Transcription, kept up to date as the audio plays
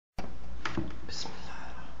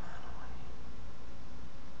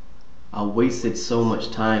I wasted so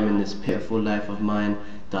much time in this pitiful life of mine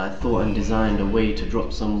that I thought and designed a way to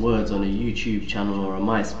drop some words on a YouTube channel or a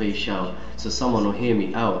MySpace shout so someone will hear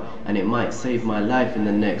me out, and it might save my life in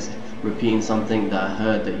the next. Repeating something that I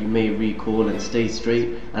heard that you may recall and stay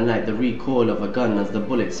straight, and like the recoil of a gun as the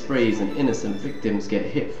bullet sprays and innocent victims get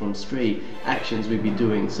hit from stray actions we be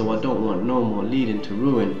doing. So I don't want no more leading to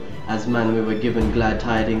ruin. As man we were given glad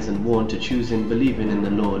tidings and warned to choose in believing in the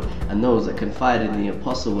Lord, and those that confided in the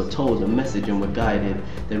apostle were told a message and were guided.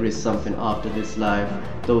 There is something after this life.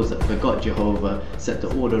 Those that forgot Jehovah set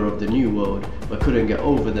the order of the new world but couldn't get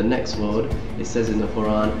over the next world. It says in the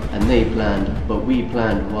Quran, and they planned but we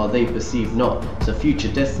planned while they perceived not. So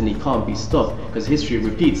future destiny can't be stopped, cause history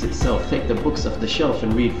repeats itself. Take the books off the shelf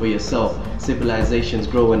and read for yourself. Civilizations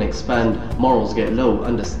grow and expand, morals get low,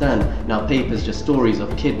 understand. Now paper's just stories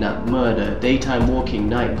of kidnap, murder, daytime walking,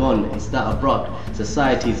 night gone. It's that abrupt,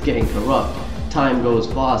 society's getting corrupt. Time goes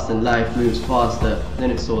fast and life moves faster, then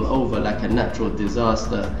it's all over like a natural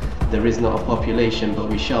disaster. There is not a population, but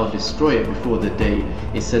we shall destroy it before the day.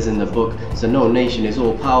 It says in the book, so no nation is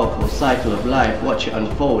all powerful. Cycle of life, watch it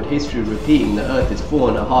unfold. History repeating, the earth is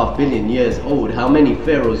 4.5 billion years old. How many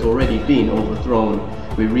pharaohs already been overthrown?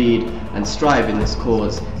 We read and strive in this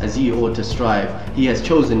cause, as ye ought to strive. He has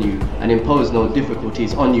chosen you and imposed no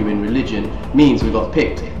difficulties on you in religion. Means we got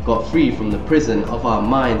picked, got free from the prison of our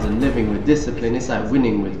minds, and living with discipline. It's like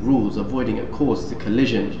winning with rules, avoiding a course to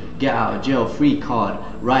collision. Get out of jail free card,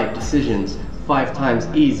 right decisions. 5 times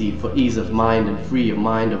easy for ease of mind, and free your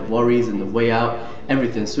mind of worries. And the way out,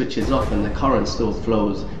 everything switches off and the current still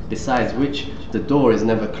flows. Besides which, the door is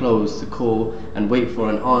never closed. To call and wait for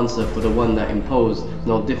an answer for the one that imposed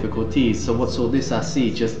no difficulties. So what's all this I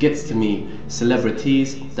see just gets to me.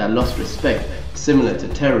 Celebrities that lost respect, similar to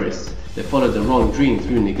terrorists. They followed the wrong dream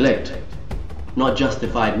through neglect. Not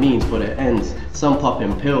justified means for their ends. Some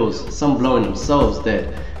popping pills, some blowing themselves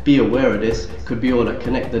dead. Be aware of this, could be all a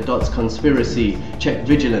connect the dots conspiracy. Check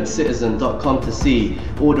vigilancecitizen.com to see.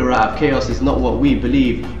 Order out of chaos is not what we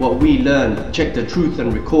believe, what we learn. Check the truth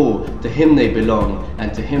and recall, to him they belong,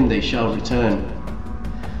 and to him they shall return.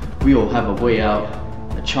 We all have a way out,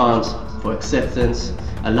 a chance for acceptance,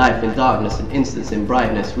 a life in darkness, an instance in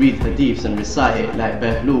brightness. Read hadiths and recite it like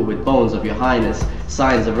Behlul with bones of your highness.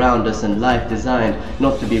 Signs around us and life designed,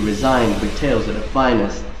 not to be resigned with tales of the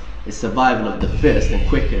finest. It's survival of the fittest and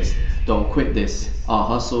quickest. Don't quit this. Our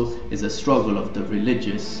hustle is a struggle of the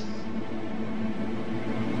religious.